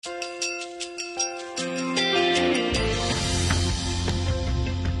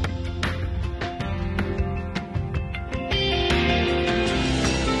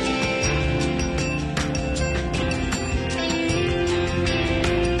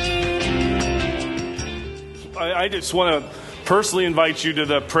I just want to personally invite you to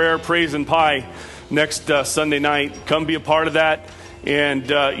the prayer, praise, and pie next Sunday night. Come be a part of that. And,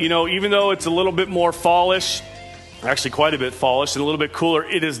 even though it's a little bit more fallish, actually quite a bit fallish and a little bit cooler,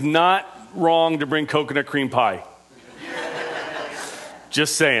 it is not wrong to bring coconut cream pie.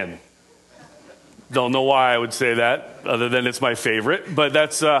 Just saying. Don't know why I would say that, other than it's my favorite, but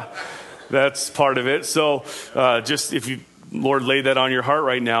that's part of it. So just if you, Lord, lay that on your heart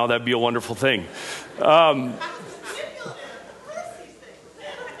right now, that'd be a wonderful thing. I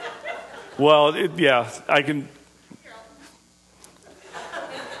can.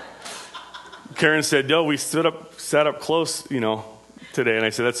 Karen said, no, we sat up close, today. And I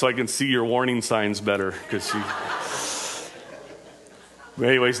said, that's so I can see your warning signs better.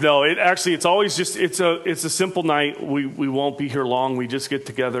 Anyways, no, it's always just, it's a simple night. We won't be here long. We just get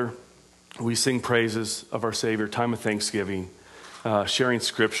together. We sing praises of our Savior, time of thanksgiving, sharing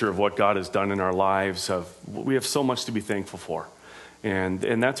scripture of what God has done in our lives. We have so much to be thankful for.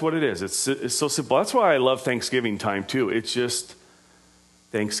 And that's what it is. It's so simple. That's why I love Thanksgiving time too. It's just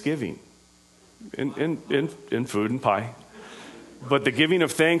Thanksgiving in food and pie. But the giving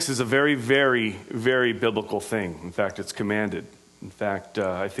of thanks is a very, very, very biblical thing. In fact, it's commanded. In fact,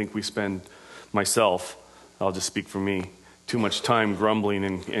 I think we spend, I'll just speak for me, too much time grumbling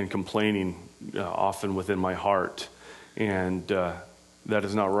and complaining often within my heart. And that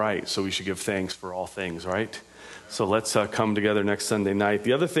is not right. So we should give thanks for all things, right? So let's come together next Sunday night.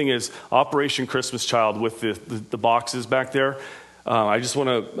 The other thing is Operation Christmas Child with the boxes back there. I just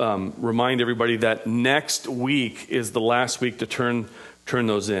want to remind everybody that next week is the last week to turn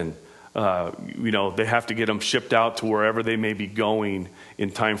those in. They have to get them shipped out to wherever they may be going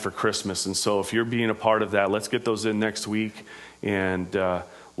in time for Christmas. And so if you're being a part of that, let's get those in next week, and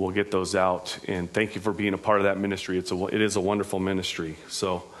we'll get those out. And thank you for being a part of that ministry. It is a wonderful ministry.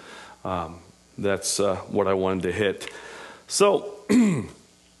 So that's what I wanted to hit. So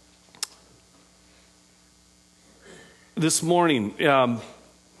this morning, I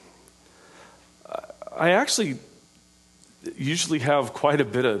actually usually have quite a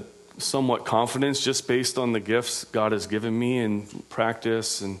bit of somewhat confidence just based on the gifts God has given me in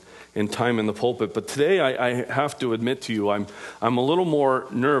practice and time in the pulpit. But today I have to admit to you, I'm a little more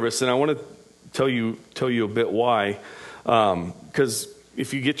nervous, and I want to tell you a bit why. Because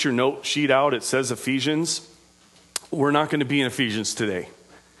if you get your note sheet out, it says Ephesians. We're not going to be in Ephesians today.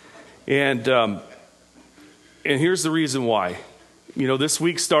 And here's the reason why. This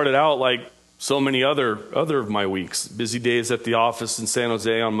week started out like so many other of my weeks. Busy days at the office in San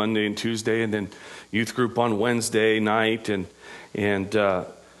Jose on Monday and Tuesday, and then youth group on Wednesday night. And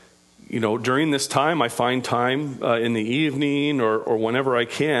during this time, I find time in the evening or whenever I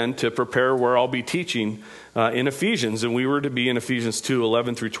can to prepare where I'll be teaching in Ephesians. And we were to be in Ephesians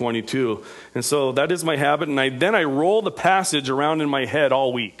 2:11 through 22. And so that is my habit. And then I roll the passage around in my head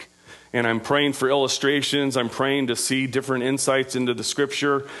all week. And I'm praying for illustrations. I'm praying to see different insights into the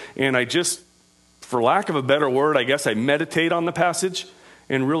scripture. And I just, for lack of a better word, I guess I meditate on the passage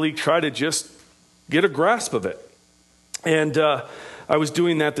and really try to just get a grasp of it. And I was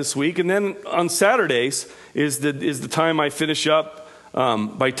doing that this week. And then on Saturdays is the time I finish up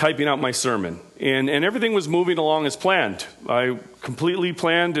by typing out my sermon. And everything was moving along as planned. I completely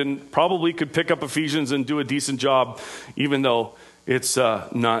planned and probably could pick up Ephesians and do a decent job, even though it's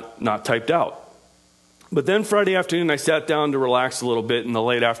not typed out. But then Friday afternoon, I sat down to relax a little bit in the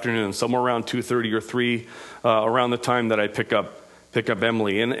late afternoon, somewhere around 2:30 or 3, around the time that I pick up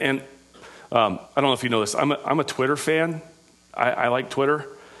Emily. And I don't know if you know this. I'm a Twitter fan. I like Twitter,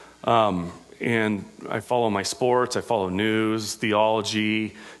 and I follow my sports. I follow news,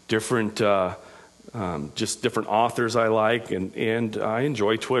 theology, different authors I like, and I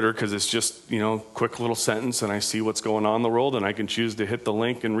enjoy Twitter because it's just, quick little sentence, and I see what's going on in the world, and I can choose to hit the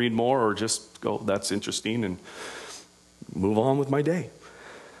link and read more, or just go, that's interesting, and move on with my day.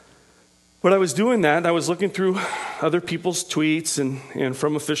 But I was doing that, I was looking through other people's tweets and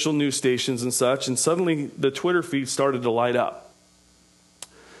from official news stations and such, and suddenly the Twitter feed started to light up.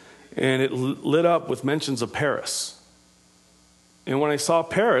 And it lit up with mentions of Paris. And when I saw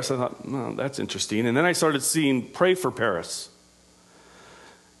Paris, I thought, oh, that's interesting. And then I started seeing Pray for Paris.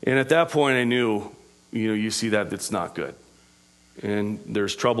 And at that point, I knew, you see that's not good. And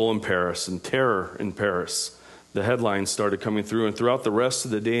there's trouble in Paris and terror in Paris. The headlines started coming through. And throughout the rest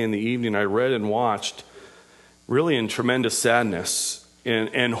of the day and the evening, I read and watched, really in tremendous sadness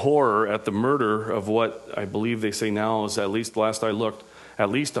and horror at the murder of what I believe they say now is, at least last I looked, at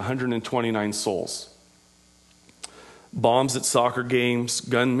least 129 souls. Bombs at soccer games,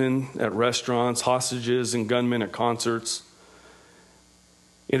 gunmen at restaurants, hostages and gunmen at concerts.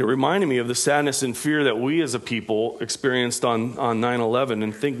 And it reminded me of the sadness and fear that we as a people experienced on 9/11,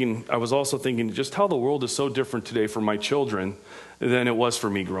 and I was also thinking just how the world is so different today for my children than it was for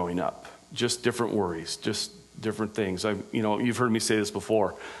me growing up. Just different worries, just different things. You've heard me say this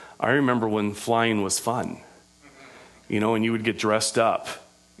before. I remember when flying was fun, and you would get dressed up,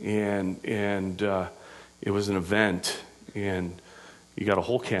 and it was an event, and you got a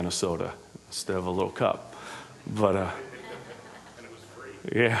whole can of soda instead of a little cup. But and it was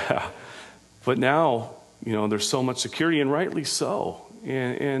free. Yeah. But now, there's so much security, and rightly so.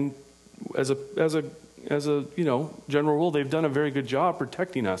 And as a general rule, they've done a very good job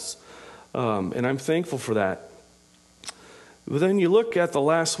protecting us. And I'm thankful for that. But then you look at the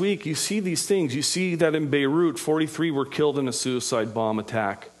last week, you see these things. You see that in Beirut, 43 were killed in a suicide bomb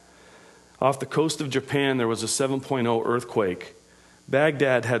attack. Off the coast of Japan, there was a 7.0 earthquake.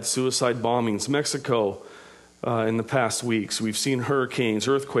 Baghdad had suicide bombings. Mexico, in the past weeks, we've seen hurricanes,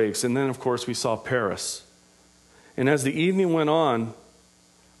 earthquakes, and then, of course, we saw Paris. And as the evening went on,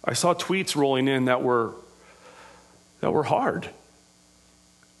 I saw tweets rolling in that were hard,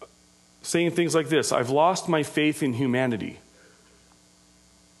 saying things like this: "I've lost my faith in humanity."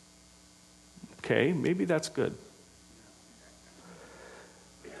 Okay, maybe that's good.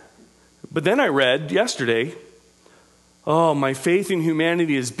 But then I read yesterday, "Oh, my faith in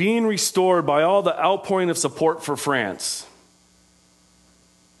humanity is being restored by all the outpouring of support for France."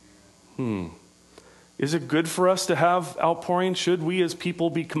 Is it good for us to have outpouring? Should we as people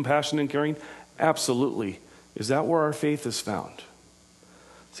be compassionate and caring? Absolutely. Is that where our faith is found?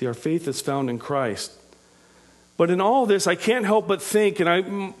 See, our faith is found in Christ. But in all this, I can't help but think,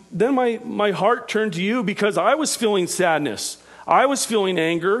 and then my heart turned to you because I was feeling sadness. I was feeling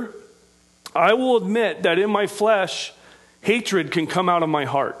anger. I will admit that in my flesh, hatred can come out of my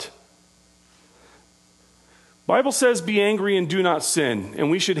heart. Bible says, "Be angry and do not sin,"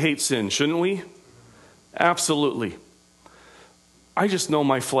 and we should hate sin, shouldn't we? Absolutely. I just know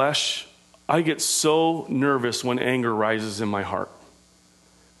my flesh. I get so nervous when anger rises in my heart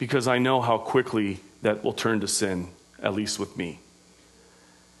because I know how quickly that will turn to sin, at least with me.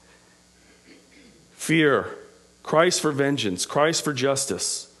 Fear, cries for vengeance, cries for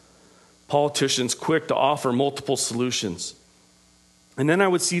justice. Politicians quick to offer multiple solutions. And then I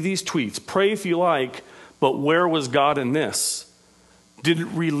would see these tweets: "Pray if you like, but where was God in this? Did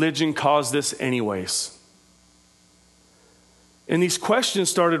religion cause this anyways?" And these questions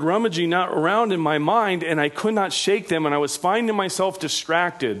started rummaging around in my mind, and I could not shake them, and I was finding myself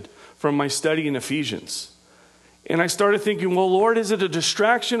distracted from my study in Ephesians. And I started thinking, well, Lord, is it a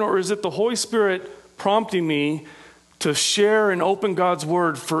distraction, or is it the Holy Spirit prompting me to share and open God's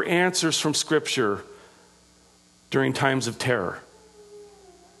Word for answers from Scripture during times of terror?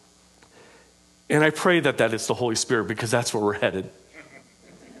 And I pray that is the Holy Spirit, because that's where we're headed.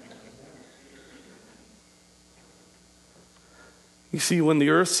 You see, when the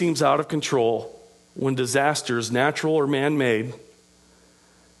earth seems out of control, when disasters, natural or man-made,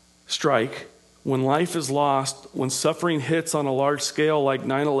 strike, when life is lost, when suffering hits on a large scale like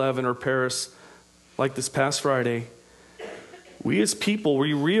 9/11 or Paris, like this past Friday, we as people,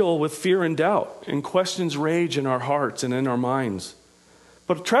 we reel with fear and doubt, and questions rage in our hearts and in our minds.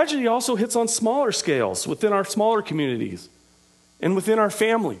 But tragedy also hits on smaller scales within our smaller communities and within our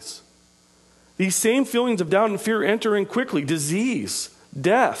families. These same feelings of doubt and fear enter in quickly: disease,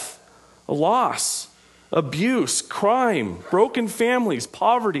 death, loss, abuse, crime, broken families,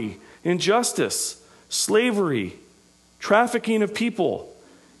 poverty, injustice, slavery, trafficking of people.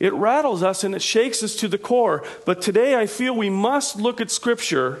 It rattles us and it shakes us to the core. But today I feel we must look at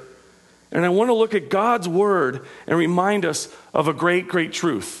Scripture, and I want to look at God's Word and remind us of a great, great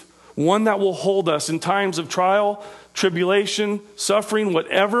truth. One that will hold us in times of trial, tribulation, suffering,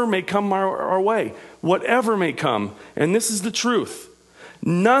 whatever may come our way. Whatever may come. And this is the truth.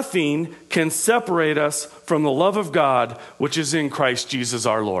 Nothing can separate us from the love of God, which is in Christ Jesus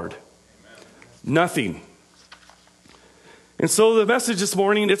our Lord. Amen. Nothing. And so the message this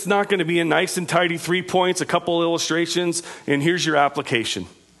morning, it's not going to be a nice and tidy 3 points, a couple illustrations, and here's your application.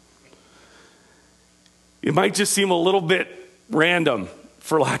 It might just seem a little bit random,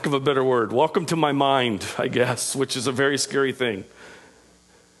 for lack of a better word. Welcome to my mind, I guess, which is a very scary thing.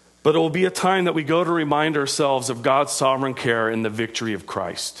 But it will be a time that we go to remind ourselves of God's sovereign care and the victory of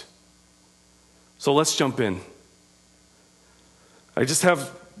Christ. So let's jump in.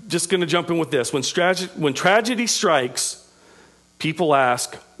 Just going to jump in with this. When tragedy strikes, people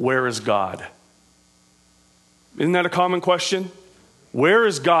ask, where is God? Isn't that a common question? Where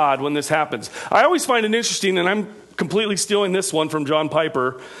is God when this happens? I always find it interesting, and I'm completely stealing this one from John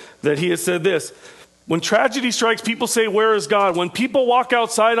Piper, that he has said this: When tragedy strikes, people say, where is God? When people walk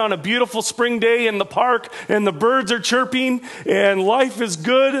outside on a beautiful spring day in the park and the birds are chirping and life is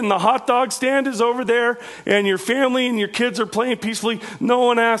good and the hot dog stand is over there and your family and your kids are playing peacefully, no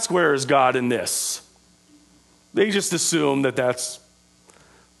one asks, where is God in this? They just assume that that's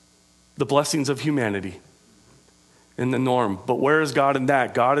the blessings of humanity and the norm. But where is God in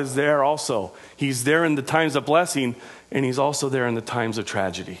that? God is there also. He's there in the times of blessing, and he's also there in the times of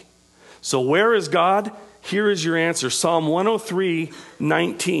tragedy. So where is God? Here is your answer. Psalm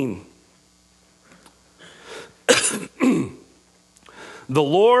 103:19. The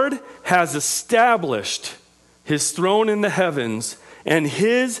Lord has established his throne in the heavens, and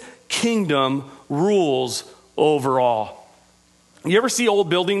his kingdom rules over all. You ever see old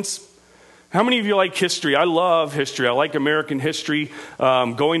buildings? How many of you like history? I love history. I like American history.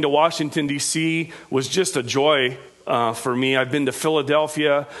 Going to Washington, D.C. was just a joy for me. I've been to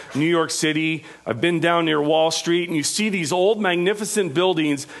Philadelphia, New York City. I've been down near Wall Street, and you see these old magnificent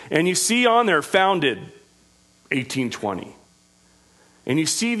buildings, and you see on there founded 1820. And you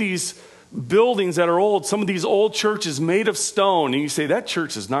see these buildings that are old, some of these old churches made of stone, and you say, that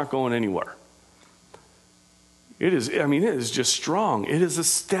church is not going anywhere. It is just strong. It is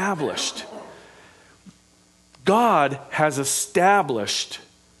established. God has established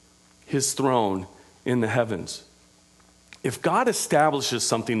his throne in the heavens. If God establishes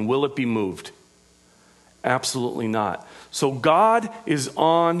something, will it be moved? Absolutely not. So God is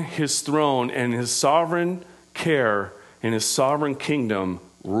on his throne, and his sovereign care and his sovereign kingdom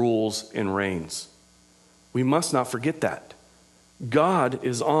rules and reigns. We must not forget that. God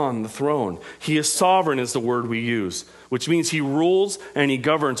is on the throne. He is sovereign is the word we use, which means he rules and he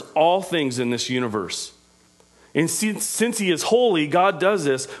governs all things in this universe. And since he is holy, God does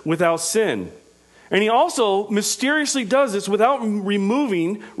this without sin. And he also mysteriously does this without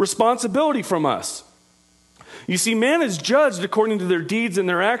removing responsibility from us. You see, man is judged according to their deeds and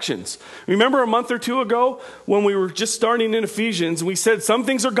their actions. Remember a month or two ago when we were just starting in Ephesians, we said some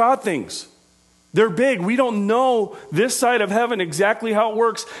things are God things. They're big. We don't know this side of heaven exactly how it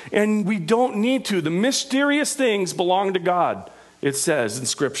works, and we don't need to. The mysterious things belong to God, it says in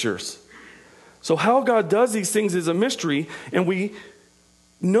scriptures. So how God does these things is a mystery, and we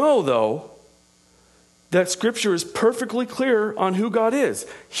know, though, that scripture is perfectly clear on who God is.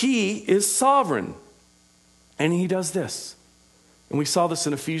 He is sovereign, and he does this. And we saw this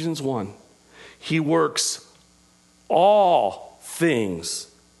in Ephesians 1. He works all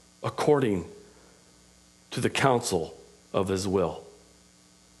things according to the counsel of his will.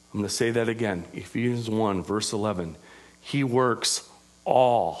 I'm going to say that again. Ephesians 1, verse 11. He works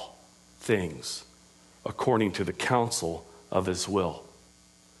all things according to the counsel of his will.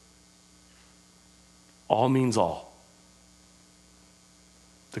 All means all.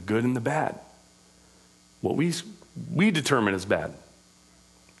 The good and the bad. What we determine as bad.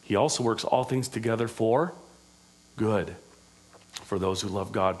 He also works all things together for good. For those who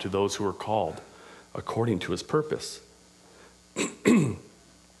love God, to those who are called according to his purpose. An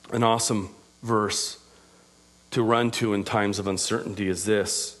awesome verse to run to in times of uncertainty is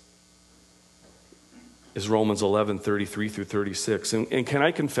this. Is Romans 11:33 through 36. And can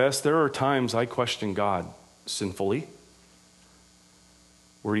I confess, there are times I question God sinfully,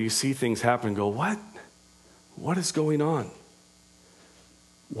 where you see things happen and go, what? What is going on?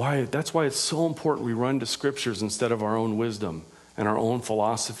 Why? That's why it's so important we run to scriptures instead of our own wisdom and our own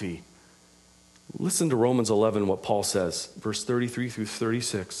philosophy. Listen to Romans 11, what Paul says, verse 33 through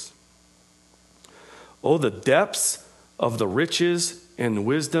 36. Oh, the depths of the riches and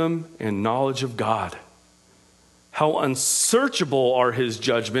wisdom and knowledge of God. How unsearchable are his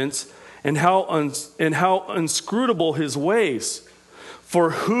judgments, and how inscrutable his ways.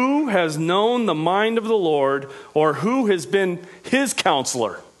 For who has known the mind of the Lord, or who has been his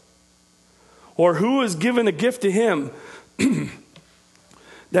counselor? Or who has given a gift to him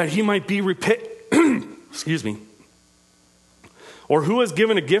that he might be repaid? Excuse me. Or who has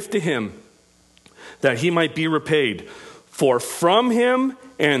given a gift to him that he might be repaid? For from him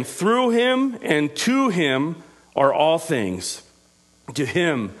and through him and to him are all things. To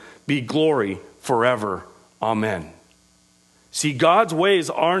him be glory forever. Amen. See, God's ways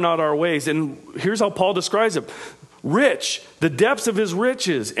are not our ways. And here's how Paul describes it. Rich, the depths of his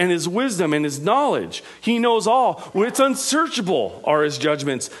riches and his wisdom and his knowledge. He knows all. It's unsearchable are his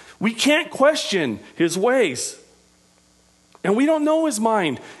judgments. We can't question his ways. And we don't know his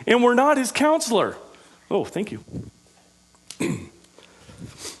mind. And we're not his counselor. Oh, thank you.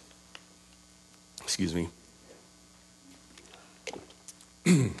 Excuse me.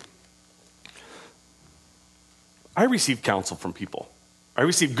 I receive counsel from people. I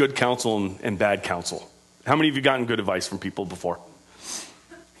received good counsel and bad counsel. How many of you gotten good advice from people before?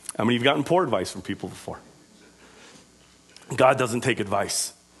 How many of you gotten poor advice from people before? God doesn't take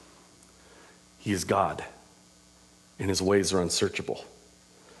advice. He is God, and his ways are unsearchable.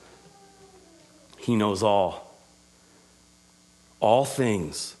 He knows all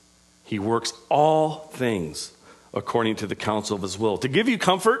things. He works all things according to the counsel of his will. To give you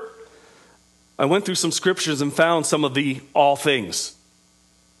comfort, I went through some scriptures and found some of the all things.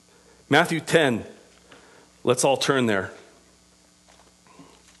 Matthew 10. Let's all turn there.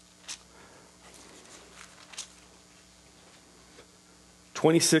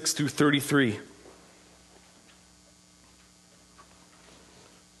 (26 through 33).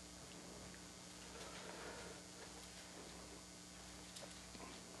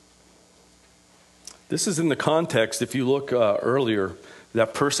 This is in the context, if you look earlier,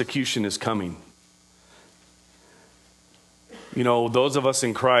 that persecution is coming. You know, those of us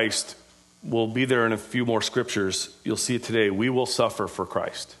in Christ will be there in a few more scriptures. You'll see it today. We will suffer for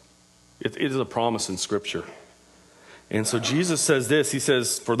Christ. It is a promise in Scripture. And so Jesus says this. He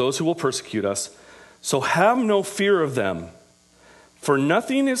says, for those who will persecute us, so have no fear of them. For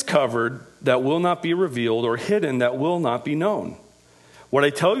nothing is covered that will not be revealed, or hidden that will not be known. What I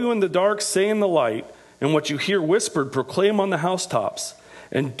tell you in the dark, say in the light, and what you hear whispered, proclaim on the housetops.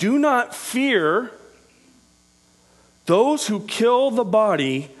 And do not fear those who kill the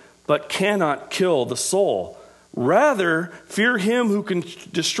body, but cannot kill the soul. Rather, fear him who can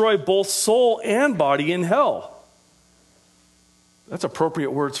destroy both soul and body in hell. That's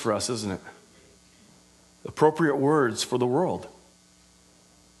appropriate words for us, isn't it? Appropriate words for the world.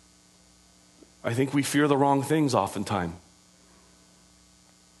 I think we fear the wrong things oftentimes.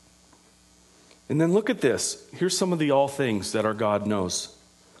 And then look at this. Here's some of the all things that our God knows.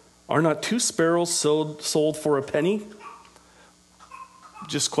 Are not 2 sparrows sold for a penny?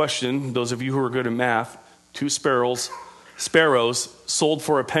 Just question, those of you who are good at math, 2 sparrows sold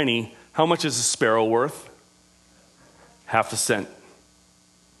for a penny. How much is a sparrow worth? Half a cent.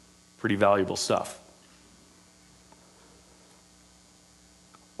 Pretty valuable stuff.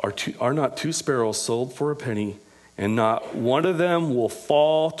 Are not 2 sparrows sold for a penny, and not one of them will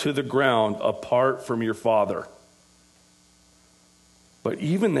fall to the ground apart from your Father? But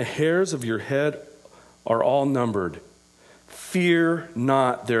even the hairs of your head are all numbered. Fear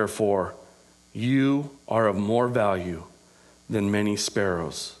not, therefore, you are of more value than many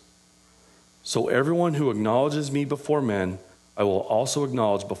sparrows. So everyone who acknowledges me before men, I will also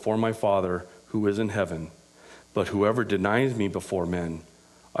acknowledge before my Father who is in heaven. But whoever denies me before men,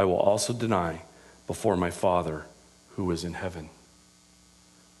 I will also deny before my Father who is in heaven.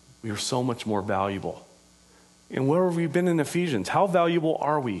 We are so much more valuable. And where have we been in Ephesians? How valuable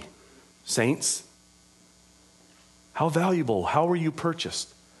are we, saints? How valuable? How were you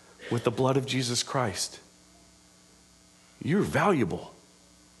purchased? With the blood of Jesus Christ. You're valuable.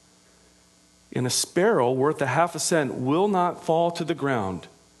 And a sparrow worth a half a cent will not fall to the ground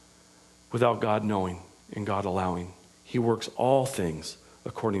without God knowing and God allowing. He works all things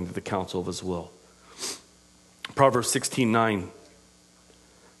according to the counsel of his will. Proverbs 16:9.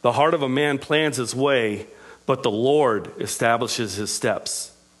 The heart of a man plans his way, but the Lord establishes his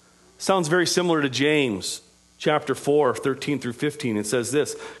steps. Sounds very similar to James chapter 4, 13 through 15. It says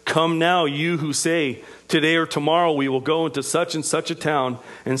this, come now, you who say, today or tomorrow we will go into such and such a town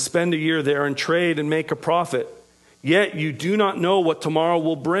and spend a year there and trade and make a profit. Yet you do not know what tomorrow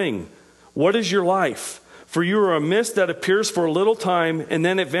will bring. What is your life? For you are a mist that appears for a little time and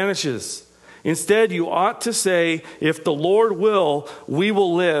then it vanishes. Instead, you ought to say, if the Lord will, we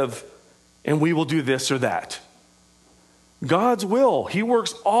will live and we will do this or that. God's will. He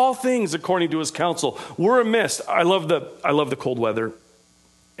works all things according to his counsel. We're a mist. I love the cold weather.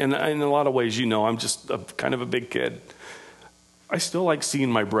 And in a lot of ways, you know, I'm just kind of a big kid. I still like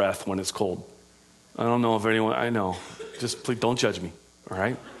seeing my breath when it's cold. I don't know if anyone, I know. Just please don't judge me, all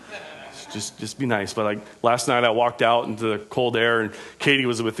right? Just be nice. But like last night I walked out into the cold air and Katie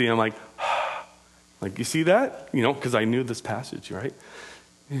was with me. I'm like, like, you see that? You know, because I knew this passage, right?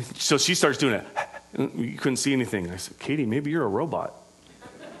 So she starts doing it. You couldn't see anything. I said, Katie, maybe you're a robot.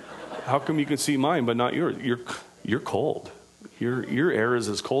 How come you can see mine but not yours? You're cold. Your air is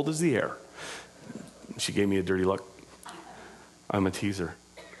as cold as the air. She gave me a dirty look. I'm a teaser.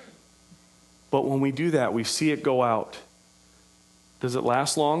 But when we do that, we see it go out. Does it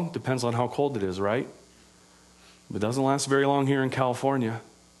last long? Depends on how cold it is, right? It doesn't last very long here in California.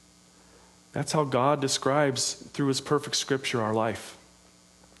 That's how God describes through his perfect scripture our life.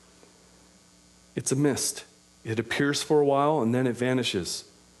 It's a mist. It appears for a while and then it vanishes.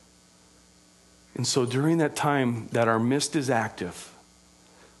 And so during that time that our mist is active,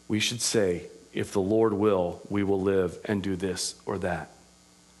 we should say, if the Lord will, we will live and do this or that.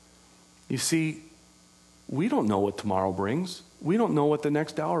 You see, we don't know what tomorrow brings. We don't know what the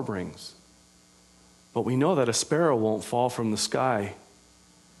next hour brings. But we know that a sparrow won't fall from the sky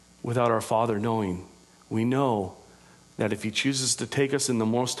without our Father knowing. We know that if he chooses to take us in the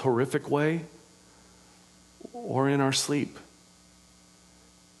most horrific way or in our sleep,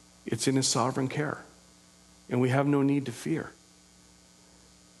 it's in his sovereign care. And we have no need to fear.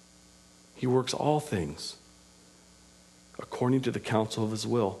 He works all things according to the counsel of his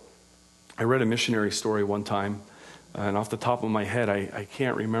will. I read a missionary story one time, and off the top of my head, I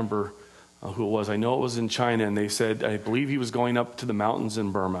can't remember who it was. I know it was in China, and they said, I believe he was going up to the mountains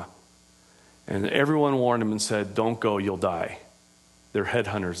in Burma. And everyone warned him and said, don't go, you'll die. There are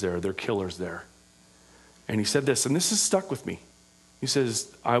headhunters there, there are killers there. And he said this, and this has stuck with me. He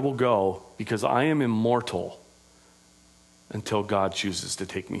says, I will go because I am immortal until God chooses to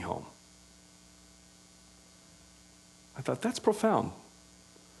take me home. I thought, that's profound.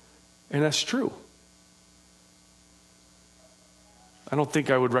 And that's true. I don't think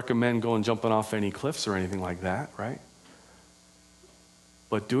I would recommend going jumping off any cliffs or anything like that, right?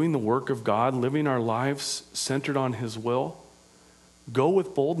 But doing the work of God, living our lives centered on his will, go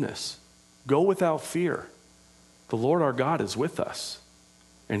with boldness. Go without fear. The Lord our God is with us,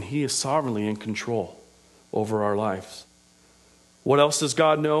 and he is sovereignly in control over our lives. What else does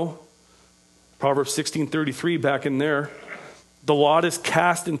God know? Proverbs 16:33, back in there. The lot is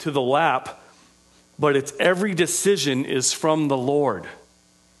cast into the lap, but its every decision is from the Lord.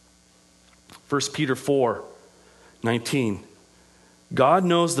 1 Peter 4:19. God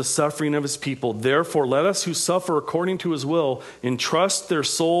knows the suffering of his people. Therefore, let us who suffer according to his will entrust their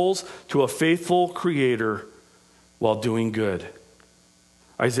souls to a faithful Creator while doing good.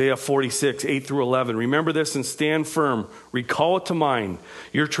 Isaiah 46:8-11. Remember this and stand firm. Recall it to mind.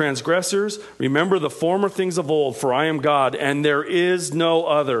 Your transgressors, remember the former things of old, for I am God, and there is no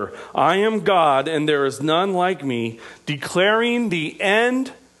other. I am God, and there is none like me, declaring the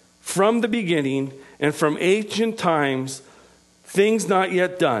end from the beginning and from ancient times, things not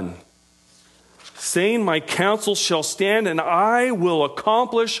yet done. Saying, my counsel shall stand, and I will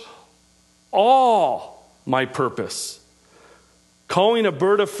accomplish all my purpose. Calling a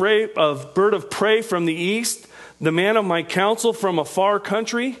bird of prey from the east, the man of my counsel from a far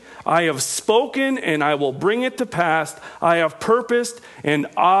country. I have spoken, and I will bring it to pass. I have purposed, and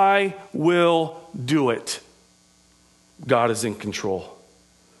I will do it. God is in control.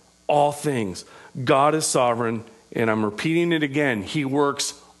 All things. God is sovereign, and I'm repeating it again. He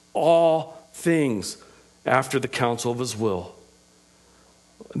works all things after the counsel of his will.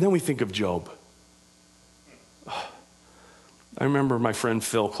 And then we think of Job. I remember my friend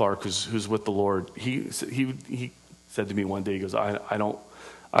Phil Clark, who's with the Lord. He said to me one day, he goes, I don't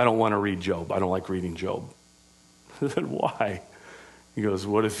want to read Job. I don't like reading Job. I said, why? He goes,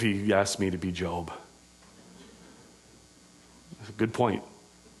 what if he asked me to be Job? That's a good point.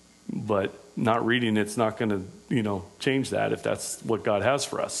 But not reading it's not going to, change that if that's what God has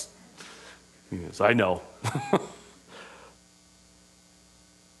for us. He goes, I know.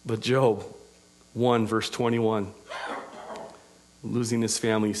 But Job 1, verse 21. Losing his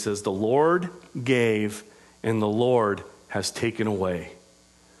family, he says, the Lord gave and the Lord has taken away.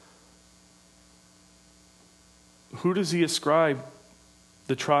 Who does he ascribe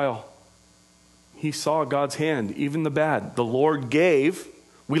the trial? He saw God's hand, even the bad. The Lord gave.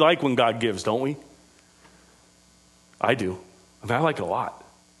 We like when God gives, don't we? I do. I like it a lot.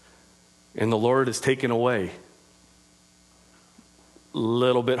 And the Lord has taken away. A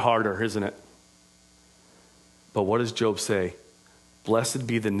little bit harder, isn't it? But what does Job say? Blessed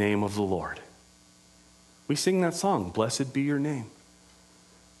be the name of the Lord. We sing that song, blessed be your name.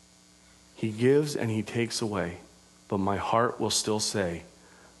 He gives and he takes away, but my heart will still say,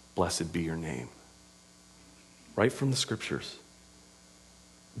 blessed be your name. Right from the scriptures.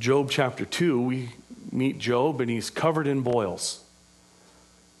 Job chapter 2, we meet Job and he's covered in boils.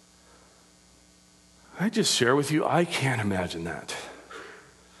 I just share with you, I can't imagine that.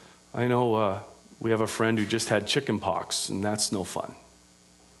 I know we have a friend who just had chicken pox, and that's no fun.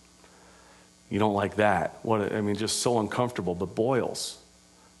 You don't like that. Just so uncomfortable. But boils.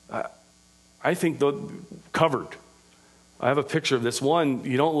 I think covered. I have a picture of this. One,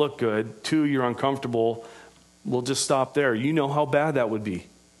 you don't look good. Two, you're uncomfortable. We'll just stop there. You know how bad that would be.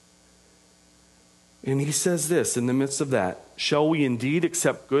 And he says this in the midst of that, shall we indeed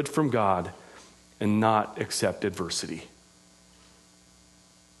accept good from God and not accept adversity?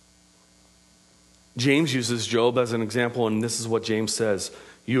 James uses Job as an example, and this is what James says.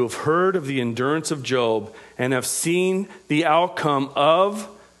 You have heard of the endurance of Job and have seen the outcome of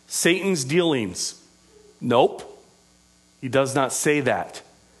Satan's dealings. Nope. He does not say that.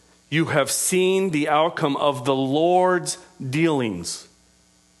 You have seen the outcome of the Lord's dealings.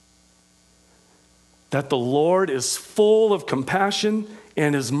 That the Lord is full of compassion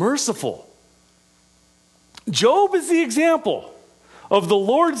and is merciful. Job is the example of the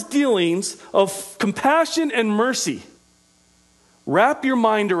Lord's dealings of compassion and mercy. Wrap your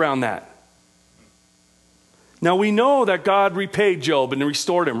mind around that. Now we know that God repaid Job and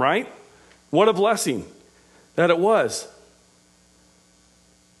restored him, right? What a blessing that it was.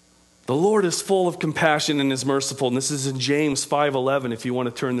 The Lord is full of compassion and is merciful. And this is in James 5:11 if you want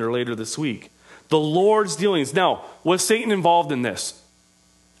to turn there later this week. The Lord's dealings. Now, was Satan involved in this?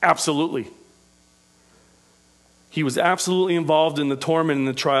 Absolutely. He was absolutely involved in the torment and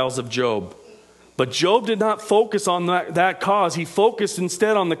the trials of Job. But Job did not focus on that cause. He focused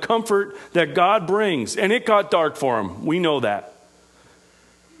instead on the comfort that God brings. And it got dark for him. We know that.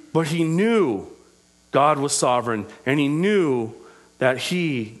 But he knew God was sovereign. And he knew that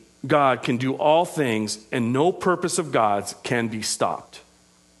God, can do all things. And no purpose of God's can be stopped.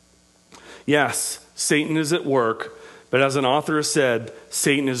 Yes, Satan is at work. But as an author has said,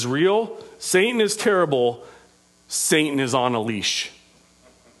 Satan is real. Satan is terrible. Satan is on a leash.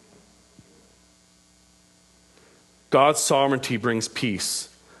 God's sovereignty brings peace.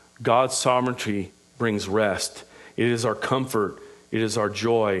 God's sovereignty brings rest. It is our comfort. It is our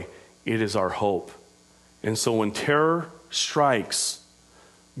joy. It is our hope. And so when terror strikes,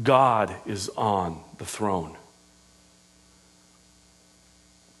 God is on the throne.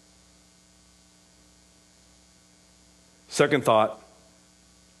 Second thought,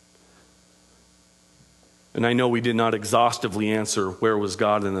 and I know we did not exhaustively answer where was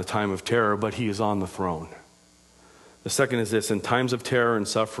God in the time of terror, but he is on the throne. The second is this: in times of terror and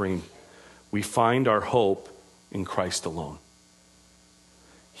suffering, we find our hope in Christ alone.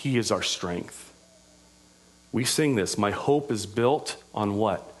 He is our strength. We sing this, my hope is built on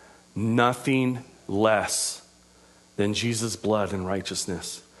what? Nothing less than Jesus' blood and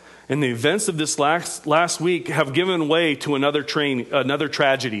righteousness. And the events of this last week have given way to another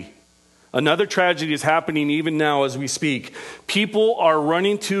tragedy. Another tragedy is happening even now as we speak. People are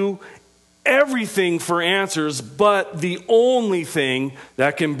running to everything for answers, but the only thing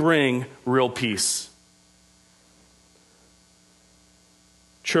that can bring real peace.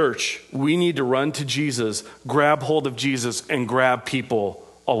 Church, we need to run to Jesus, grab hold of Jesus, and grab people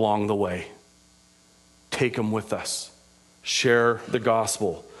along the way. Take them with us. Share the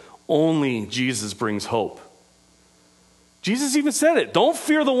gospel. Only Jesus brings hope. Jesus even said it. Don't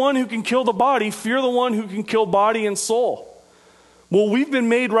fear the one who can kill the body. Fear the one who can kill body and soul. Well, we've been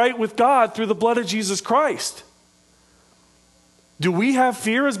made right with God through the blood of Jesus Christ. Do we have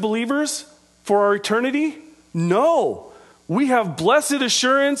fear as believers for our eternity? No. We have blessed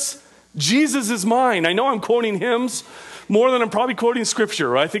assurance, Jesus is mine. I know I'm quoting hymns more than I'm probably quoting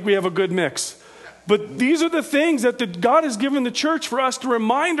scripture. I think we have a good mix. But these are the things that God has given the church for us to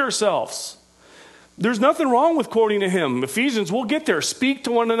remind ourselves. There's nothing wrong with quoting a hymn. Ephesians, we'll get there. Speak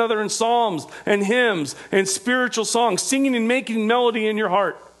to one another in psalms and hymns and spiritual songs, singing and making melody in your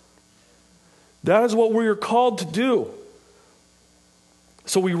heart. That is what we are called to do.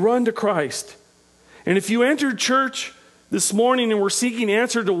 So we run to Christ. And if you entered church this morning and were seeking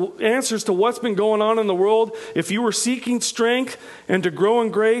answers to what's been going on in the world, if you were seeking strength and to grow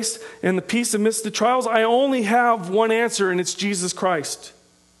in grace and the peace amidst the trials, I only have one answer, and it's Jesus Christ.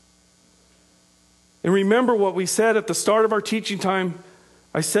 And remember what we said at the start of our teaching time.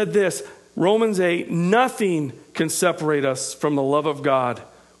 I said this, Romans 8, nothing can separate us from the love of God,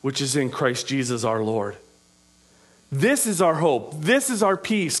 which is in Christ Jesus our Lord. This is our hope. This is our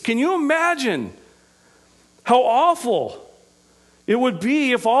peace. Can you imagine how awful it would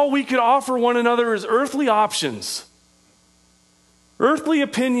be if all we could offer one another is earthly options, earthly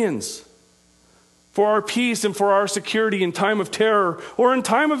opinions for our peace and for our security in time of terror or in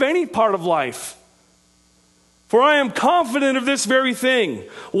time of any part of life? For I am confident of this very thing.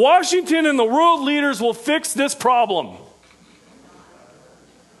 Washington and the world leaders will fix this problem.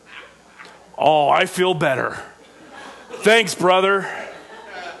 Oh, I feel better. Thanks, brother.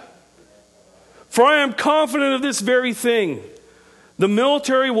 For I am confident of this very thing. The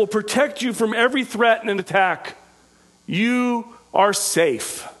military will protect you from every threat and attack. You are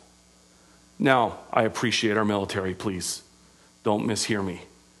safe. Now, I appreciate our military, please. Don't mishear me.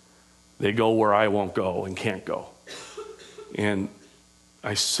 They go where I won't go and can't go. And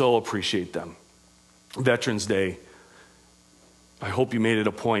I so appreciate them. Veterans Day, I hope you made it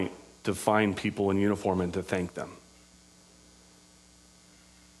a point to find people in uniform and to thank them.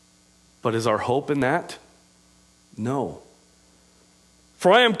 But is our hope in that? No.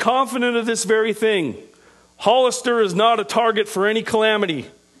 For I am confident of this very thing. Hollister is not a target for any calamity.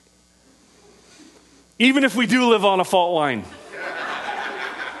 Even if we do live on a fault line.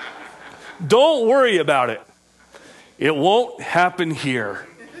 Don't worry about it. It won't happen here.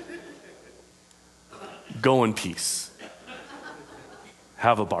 Go in peace.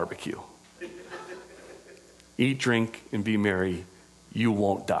 Have a barbecue. Eat, drink, and be merry. You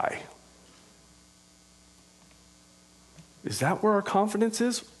won't die. Is that where our confidence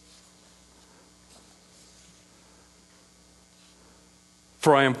is?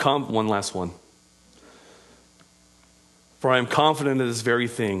 For I am one last one. For I am confident of this very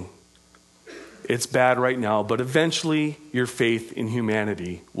thing. It's bad right now, but eventually your faith in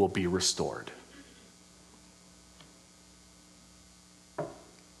humanity will be restored.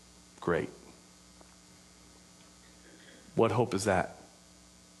 Great. What hope is that?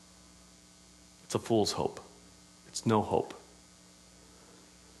 It's a fool's hope. It's no hope.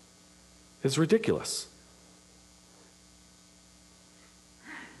 It's ridiculous.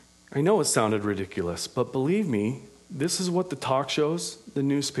 I know it sounded ridiculous, but believe me, this is what the talk shows, the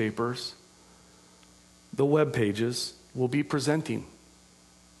newspapers, the web pages will be presenting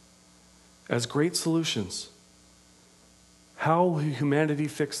as great solutions. How will humanity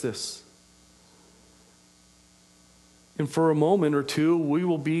fix this? And for a moment or two, we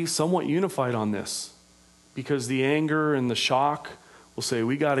will be somewhat unified on this because the anger and the shock will say,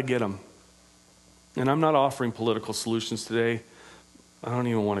 we got to get them. And I'm not offering political solutions today. I don't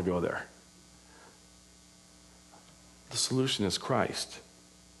even want to go there. The solution is Christ.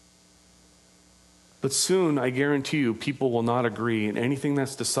 But soon, I guarantee you, people will not agree, and anything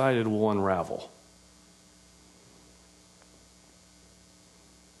that's decided will unravel.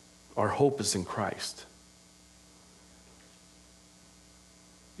 Our hope is in Christ.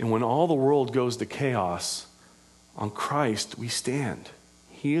 And when all the world goes to chaos, on Christ we stand.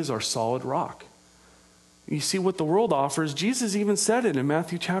 He is our solid rock. You see what the world offers? Jesus even said it in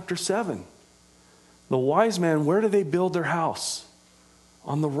Matthew chapter 7. The wise man, where do they build their house?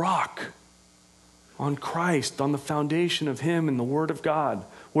 On the rock. On Christ, on the foundation of Him and the Word of God.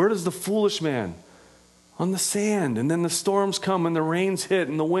 Where does the foolish man? On the sand. And then the storms come and the rains hit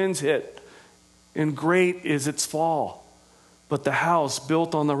and the winds hit. And great is its fall. But the house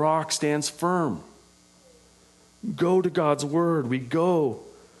built on the rock stands firm. Go to God's Word. We go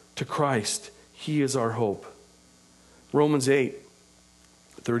to Christ. He is our hope. Romans 8,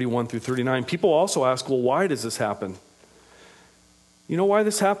 31 through 39. People also ask, well, why does this happen? You know why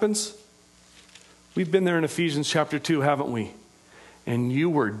this happens? We've been there in Ephesians chapter 2, haven't we? And you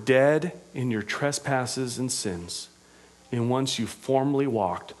were dead in your trespasses and sins. And once you formerly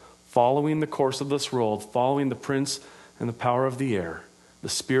walked, following the course of this world, following the prince and the power of the air, the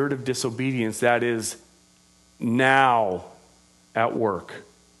spirit of disobedience that is now at work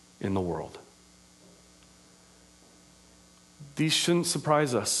in the world. These shouldn't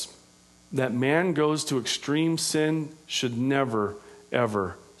surprise us. That man goes to extreme sin should never,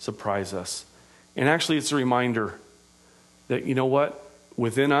 ever surprise us. And actually, it's a reminder that, you know what?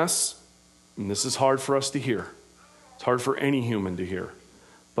 Within us, and this is hard for us to hear. It's hard for any human to hear.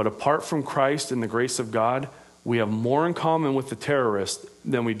 But apart from Christ and the grace of God, we have more in common with the terrorist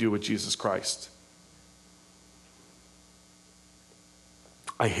than we do with Jesus Christ.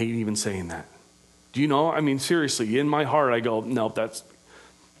 I hate even saying that. Do you know? I mean, seriously, in my heart, I go, no, that's...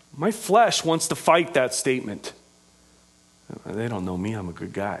 My flesh wants to fight that statement. They don't know me. I'm a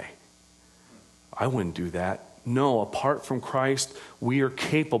good guy. I wouldn't do that. No, apart from Christ, we are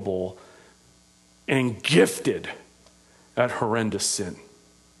capable and gifted at horrendous sin.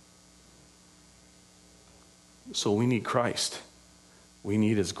 So we need Christ. We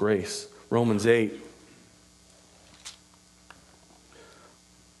need His grace. Romans 8.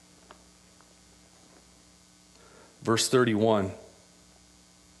 Verse 31.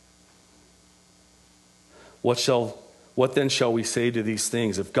 What then shall we say to these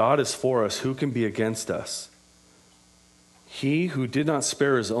things? If God is for us, who can be against us? He who did not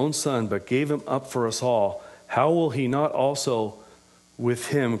spare His own Son, but gave Him up for us all, how will He not also with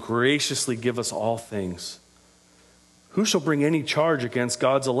Him graciously give us all things? Who shall bring any charge against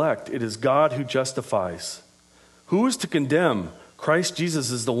God's elect? It is God who justifies. Who is to condemn? Christ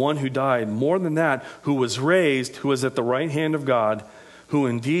Jesus is the one who died. More than that, who was raised, who is at the right hand of God, who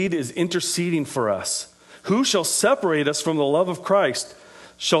indeed is interceding for us. Who shall separate us from the love of Christ?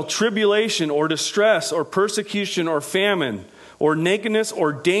 Shall tribulation or distress or persecution or famine or nakedness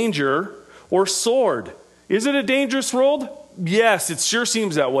or danger or sword? Is it a dangerous world? Yes, it sure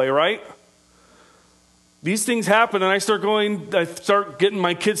seems that way, right? These things happen and I start getting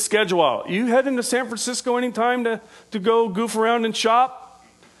my kids' schedule out. You heading to San Francisco anytime to go goof around and shop?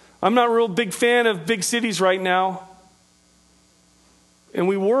 I'm not a real big fan of big cities right now. And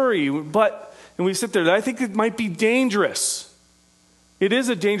we worry, and we sit there. I think it might be dangerous. It is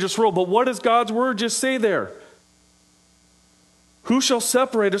a dangerous world, but what does God's word just say there? Who shall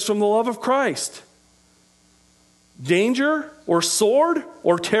separate us from the love of Christ? Danger or sword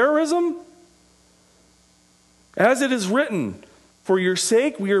or terrorism? As it is written, for your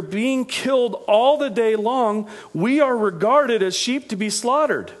sake we are being killed all the day long. We are regarded as sheep to be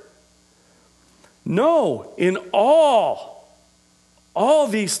slaughtered. No, in all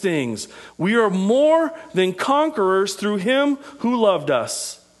these things, we are more than conquerors through him who loved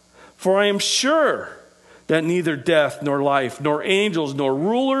us. For I am sure that neither death, nor life, nor angels, nor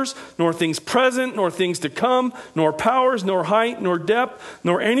rulers, nor things present, nor things to come, nor powers, nor height, nor depth,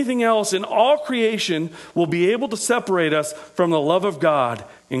 nor anything else in all creation will be able to separate us from the love of God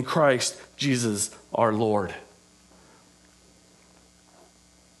in Christ Jesus our Lord.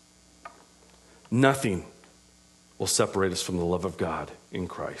 Nothing will separate us from the love of God in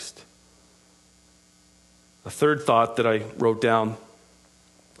Christ. A third thought that I wrote down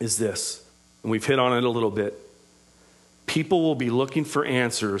is this, and we've hit on it a little bit. People will be looking for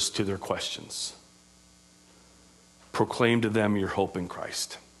answers to their questions. Proclaim to them your hope in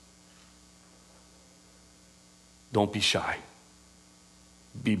Christ. Don't be shy.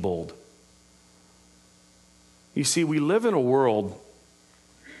 Be bold. You see, we live in a world,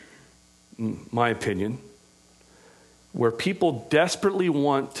 in my opinion, where people desperately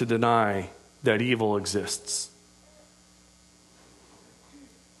want to deny that evil exists.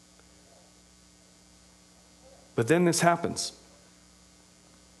 But then this happens.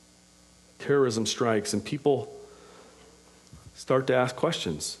 Terrorism strikes and people start to ask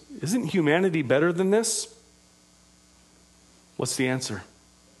questions. Isn't humanity better than this? What's the answer?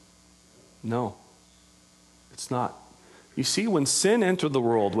 No, it's not. You see, when sin entered the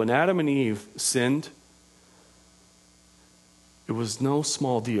world, when Adam and Eve sinned, it was no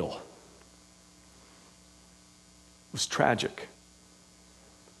small deal. It was tragic.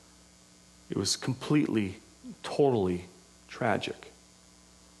 It was completely, totally tragic.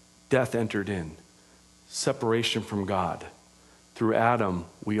 Death entered in. Separation from God. Through Adam,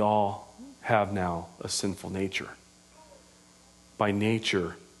 we all have now a sinful nature. By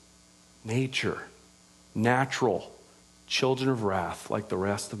nature, natural, children of wrath like the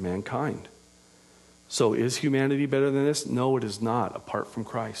rest of mankind. So is humanity better than this? No, it is not, apart from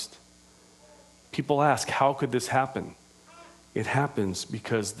Christ. People ask, how could this happen? It happens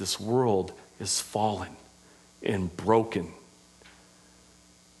because this world is fallen and broken.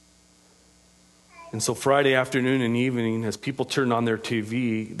 And so Friday afternoon and evening, as people turn on their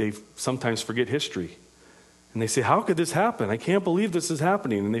TV, they sometimes forget history. And they say, how could this happen? I can't believe this is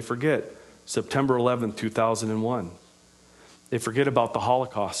happening. And they forget September 11th, 2001. They forget about the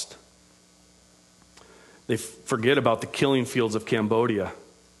Holocaust. They forget about the killing fields of Cambodia.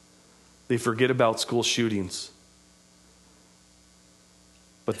 They forget about school shootings.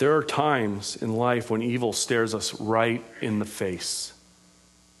 But there are times in life when evil stares us right in the face.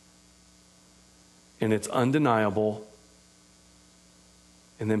 And it's undeniable.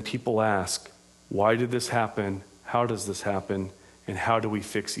 And then people ask, why did this happen? How does this happen? And how do we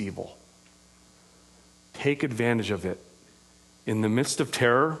fix evil? Take advantage of it. In the midst of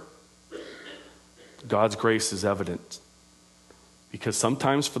terror, God's grace is evident. Because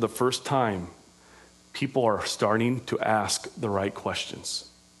sometimes for the first time, people are starting to ask the right questions.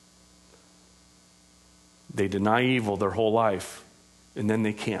 They deny evil their whole life, and then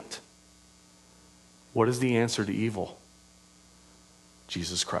they can't. What is the answer to evil?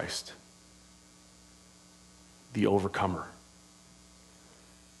 Jesus Christ, the overcomer.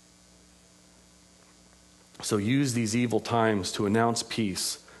 So use these evil times to announce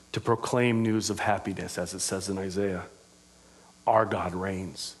peace, to proclaim news of happiness, as it says in Isaiah. Our God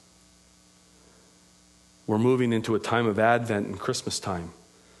reigns. We're moving into a time of Advent and Christmas time.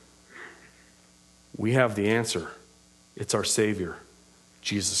 We have the answer. It's our Savior,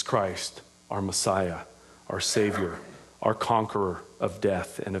 Jesus Christ, our Messiah, our Savior, our conqueror of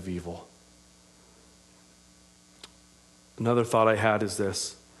death and of evil. Another thought I had is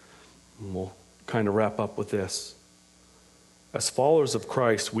this, and we'll kind of wrap up with this. As followers of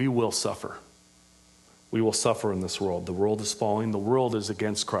Christ, we will suffer. We will suffer in this world. The world is falling. The world is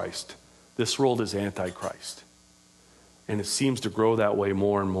against Christ. This world is anti-Christ. And it seems to grow that way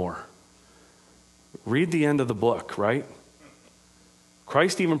more and more. Read the end of the book, right?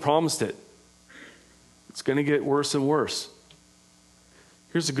 Christ even promised it. It's going to get worse and worse.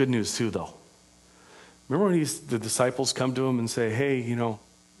 Here's the good news too, though. Remember when the disciples come to him and say, hey,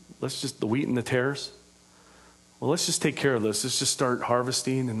 let's just the wheat and the tares? well, let's just take care of this. Let's just start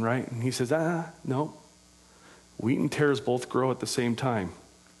harvesting and right. And he says, no. Wheat and tares both grow at the same time.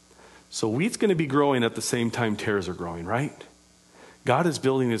 So wheat's going to be growing at the same time tares are growing, right? God is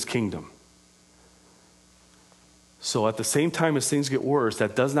building his kingdom. So at the same time as things get worse,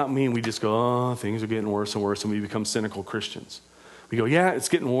 that does not mean we just go, oh, things are getting worse and worse, and we become cynical Christians. We go, yeah, it's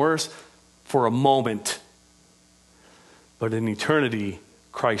getting worse for a moment. But in eternity,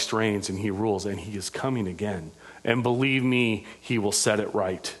 Christ reigns and he rules, and he is coming again. And believe me, he will set it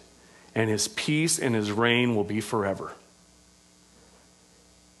right. And his peace and his reign will be forever.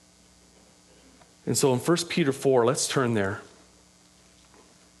 And so in 1 Peter 4, let's turn there.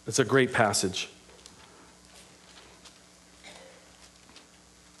 It's a great passage.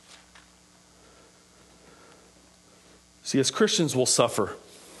 See, as Christians, we'll suffer.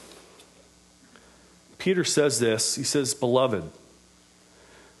 Peter says this. He says, beloved,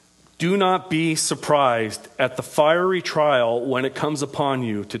 do not be surprised at the fiery trial when it comes upon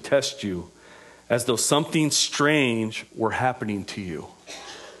you to test you, as though something strange were happening to you.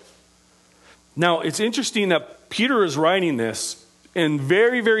 Now, it's interesting that Peter is writing this, and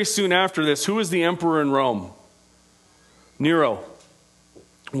very, very soon after this, who is the emperor in Rome? Nero.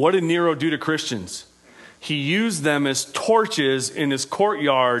 What did Nero do to Christians? He used them as torches in his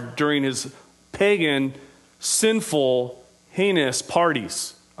courtyard during his pagan, sinful, heinous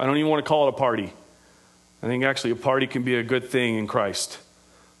parties. I don't even want to call it a party. I think actually a party can be a good thing in Christ.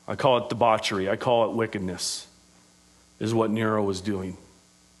 I call it debauchery. I call it wickedness, is what Nero was doing.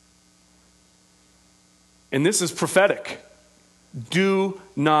 And this is prophetic. Do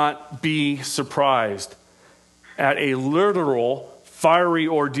not be surprised at a literal fiery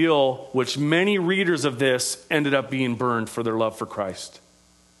ordeal, which many readers of this ended up being burned for their love for Christ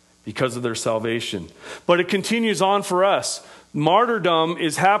because of their salvation. But it continues on for us. Martyrdom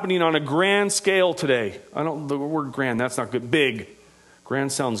is happening on a grand scale today. The word grand, that's not good. Big.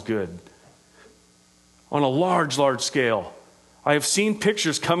 Grand sounds good. On a large, large scale. I have seen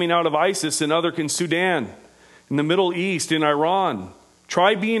pictures coming out of ISIS and in Sudan, in the Middle East, in Iran.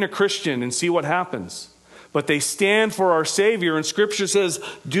 Try being a Christian and see what happens. But they stand for our Savior, and Scripture says,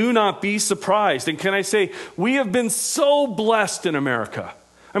 do not be surprised. And can I say, we have been so blessed in America.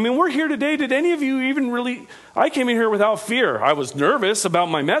 I mean, we're here today. Did any of you even really... I came in here without fear. I was nervous about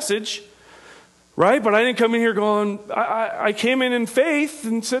my message, right? But I didn't come in here going... I came in faith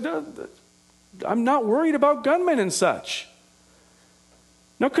and said, I'm not worried about gunmen and such.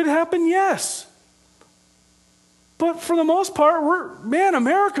 Now, could it happen? Yes. But for the most part,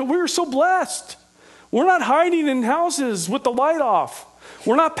 America, we're so blessed. We're not hiding in houses with the light off.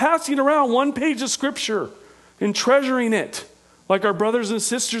 We're not passing around one page of Scripture and treasuring it like our brothers and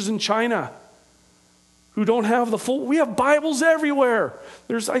sisters in China who don't have the full... We have Bibles everywhere.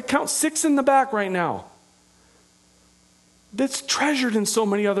 I count 6 in the back right now. That's treasured in so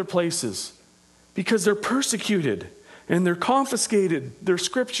many other places because they're persecuted and they're confiscated. Their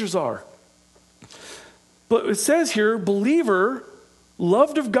scriptures are. But it says here, believer...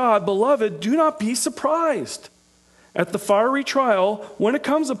 loved of God, beloved, do not be surprised at the fiery trial when it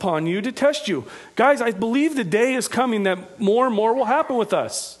comes upon you to test you. Guys, I believe the day is coming that more and more will happen with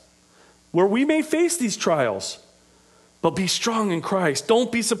us, where we may face these trials. But be strong in Christ.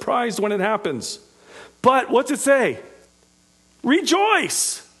 Don't be surprised when it happens. But what's it say?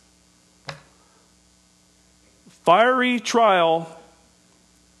 Rejoice. Fiery trial,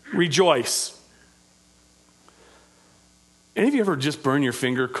 rejoice. Any of you ever just burn your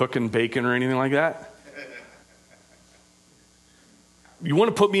finger cooking bacon or anything like that? You want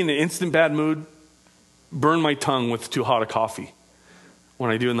to put me in an instant bad mood? Burn my tongue with too hot a coffee.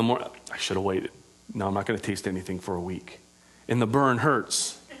 When I do in the morning, I should have waited. No, I'm not going to taste anything for a week. And the burn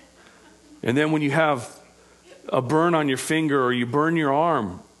hurts. And then when you have a burn on your finger or you burn your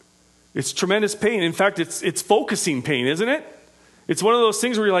arm, it's tremendous pain. In fact, it's focusing pain, isn't it? It's one of those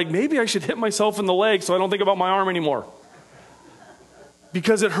things where you're like, maybe I should hit myself in the leg so I don't think about my arm anymore.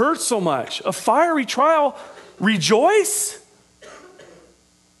 Because it hurts so much. A fiery trial, rejoice?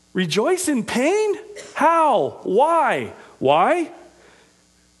 Rejoice in pain? How? Why? Why?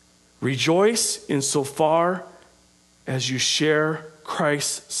 Rejoice insofar as you share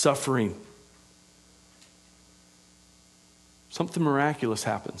Christ's suffering. Something miraculous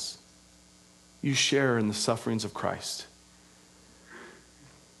happens. You share in the sufferings of Christ.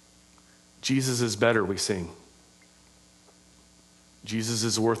 Jesus is better, we sing. Jesus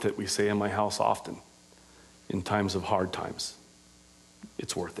is worth it, we say in my house often. In times of hard times,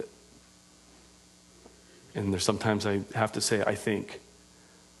 it's worth it. And there's sometimes I have to say, I think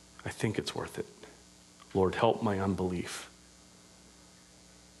it's worth it. Lord, help my unbelief.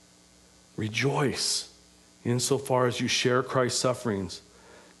 Rejoice insofar as you share Christ's sufferings,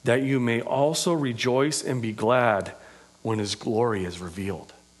 that you may also rejoice and be glad when his glory is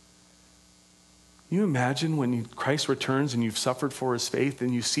revealed. Can you imagine when Christ returns and you've suffered for his faith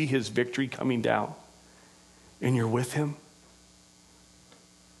and you see his victory coming down and you're with him?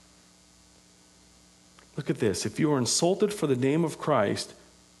 Look at this. If you are insulted for the name of Christ,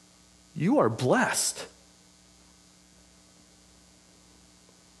 you are blessed,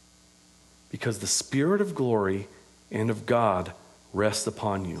 because the Spirit of glory and of God rests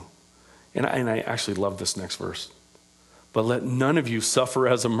upon you. And I actually love this next verse. But let none of you suffer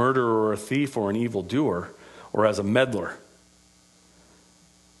as a murderer or a thief or an evildoer or as a meddler.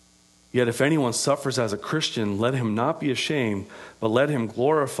 Yet if anyone suffers as a Christian, let him not be ashamed, but let him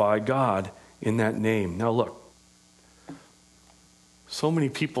glorify God in that name. Now look, so many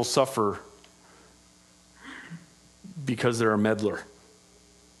people suffer because they're a meddler.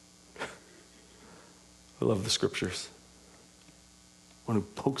 I love the scriptures. One who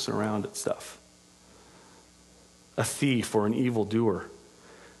pokes around at stuff. A thief or an evildoer.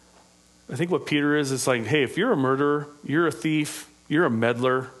 I think what Peter is like, hey, if you're a murderer, you're a thief, you're a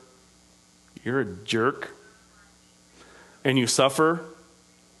meddler, you're a jerk, and you suffer,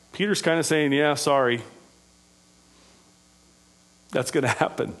 Peter's kind of saying, yeah, sorry. That's going to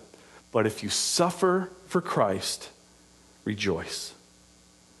happen. But if you suffer for Christ, rejoice.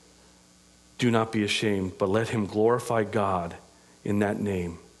 Do not be ashamed, but let him glorify God in that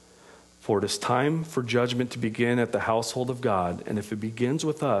name. For it is time for judgment to begin at the household of God. And if it begins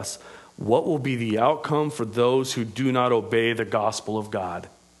with us, what will be the outcome for those who do not obey the gospel of God?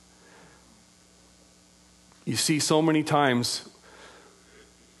 You see, so many times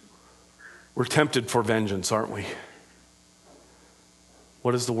we're tempted for vengeance, aren't we?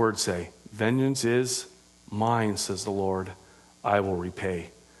 What does the word say? Vengeance is mine, says the Lord. I will repay.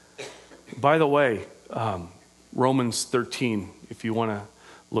 By the way, Romans 13, if you want to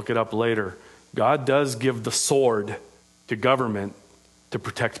look it up later, God does give the sword to government to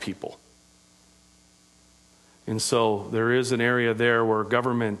protect people. And so there is an area there where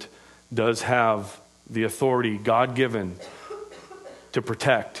government does have the authority God-given to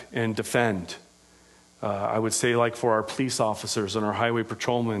protect and defend. I would say, like for our police officers and our highway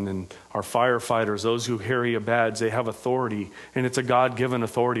patrolmen and our firefighters, those who carry a badge, they have authority, and it's a God-given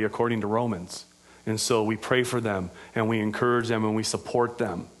authority according to Romans. And so we pray for them, and we encourage them, and we support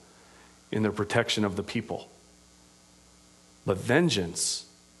them in their protection of the people. But vengeance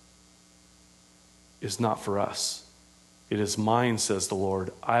is not for us. It is mine, says the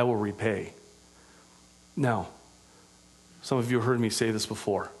Lord. I will repay. Now, some of you have heard me say this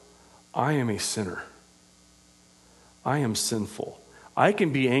before. I am a sinner. I am sinful. I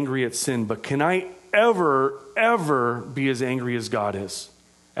can be angry at sin, but can I ever be as angry as God is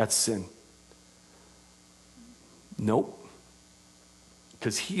at sin? Nope.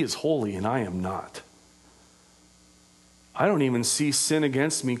 Because he is holy and I am not. I don't even see sin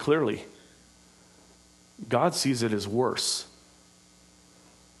against me clearly. God sees it as worse.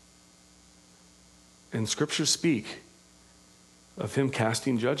 And scriptures speak of him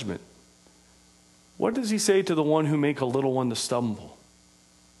casting judgment. What does he say to the one who make a little one to stumble?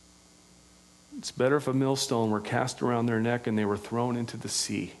 It's better if a millstone were cast around their neck and they were thrown into the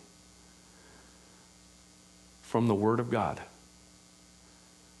sea. From the word of God.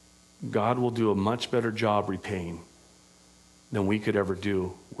 God will do a much better job repaying than we could ever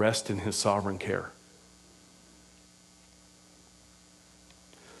do. Rest in his sovereign care.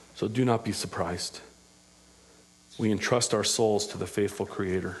 So do not be surprised. We entrust our souls to the faithful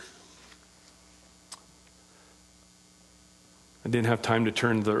Creator. I didn't have time to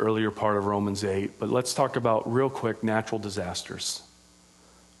turn to the earlier part of Romans 8, but let's talk about real quick natural disasters.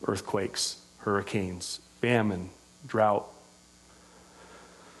 Earthquakes, hurricanes, famine, drought,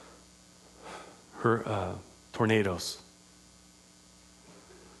 tornadoes.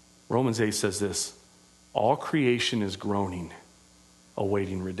 Romans 8 says this, all creation is groaning,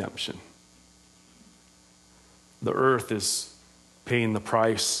 awaiting redemption. The earth is paying the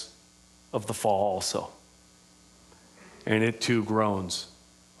price of the fall also. And it too groans,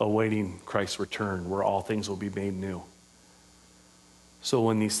 awaiting Christ's return, where all things will be made new. So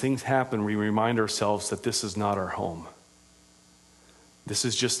when these things happen, we remind ourselves that this is not our home. This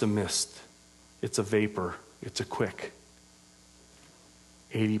is just a mist. It's a vapor. It's a quick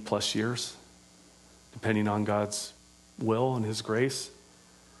 80 plus years, depending on God's will and his grace.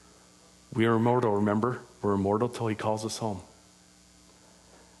 We are immortal, remember? We're immortal till he calls us home.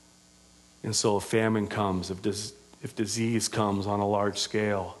 And so if famine comes, if disease comes on a large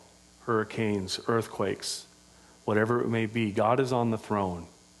scale, hurricanes, earthquakes, whatever it may be, God is on the throne.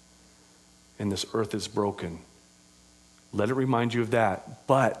 and this earth is broken. Let it remind you of that.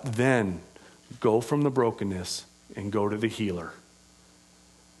 But then go from the brokenness and go to the healer,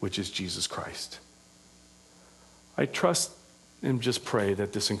 which is Jesus Christ. I trust and just pray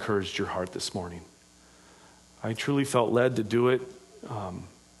that this encouraged your heart this morning. I truly felt led to do it.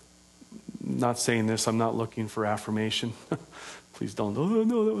 Not saying this, I'm not looking for affirmation. Please don't, oh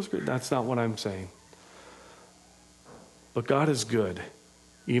no, that was great. That's not what I'm saying. But God is good.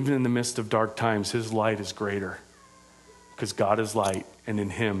 Even in the midst of dark times, his light is greater. Because God is light, and in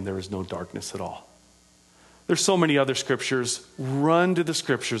him there is no darkness at all. There's so many other scriptures. Run to the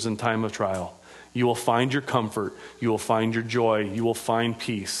scriptures in time of trial. You will find your comfort. You will find your joy. You will find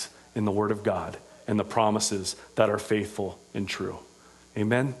peace in the Word of God and the promises that are faithful and true.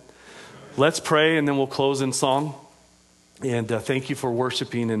 Amen? Let's pray, and then we'll close in song. And thank you for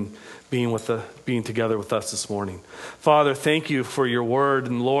worshiping and being together with us this morning. Father, thank you for your word.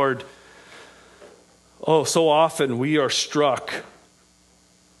 And Lord, so often we are struck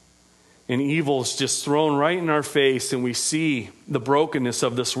and evil is just thrown right in our face, and we see the brokenness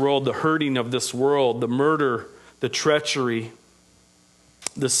of this world, the hurting of this world, the murder, the treachery,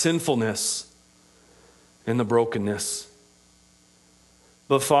 the sinfulness, and the brokenness.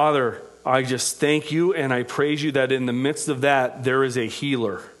 But Father, I just thank you and I praise you that in the midst of that, there is a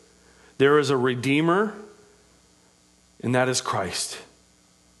healer. There is a redeemer, and that is Christ.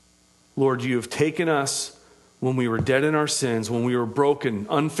 Lord, you have taken us when we were dead in our sins, when we were broken,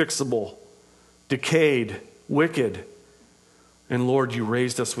 unfixable, decayed, wicked. And Lord, you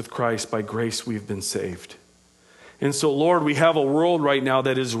raised us with Christ. By grace we've been saved. And so, Lord, we have a world right now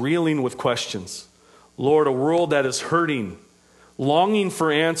that is reeling with questions. Lord, a world that is hurting, longing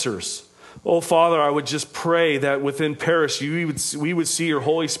for answers. Oh, Father, I would just pray that within Parish, we would see your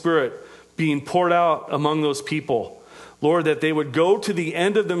Holy Spirit being poured out among those people. Lord, that they would go to the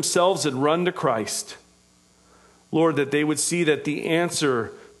end of themselves and run to Christ. Lord, that they would see that the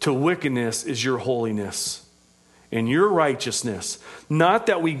answer to wickedness is your holiness and your righteousness. Not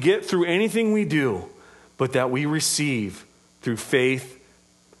that we get through anything we do, but that we receive through faith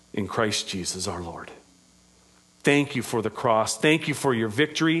in Christ Jesus our Lord. Thank you for the cross. Thank you for your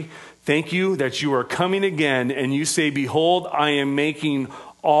victory. Thank you that you are coming again and you say, behold, I am making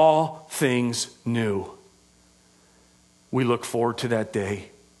all things new. We look forward to that day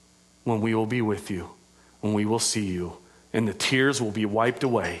when we will be with you, when we will see you, and the tears will be wiped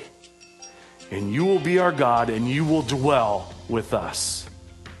away. And you will be our God, and you will dwell with us.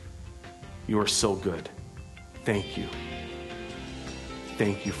 You are so good. Thank you.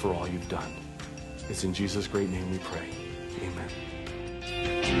 Thank you for all you've done. It's in Jesus' great name we pray. Amen.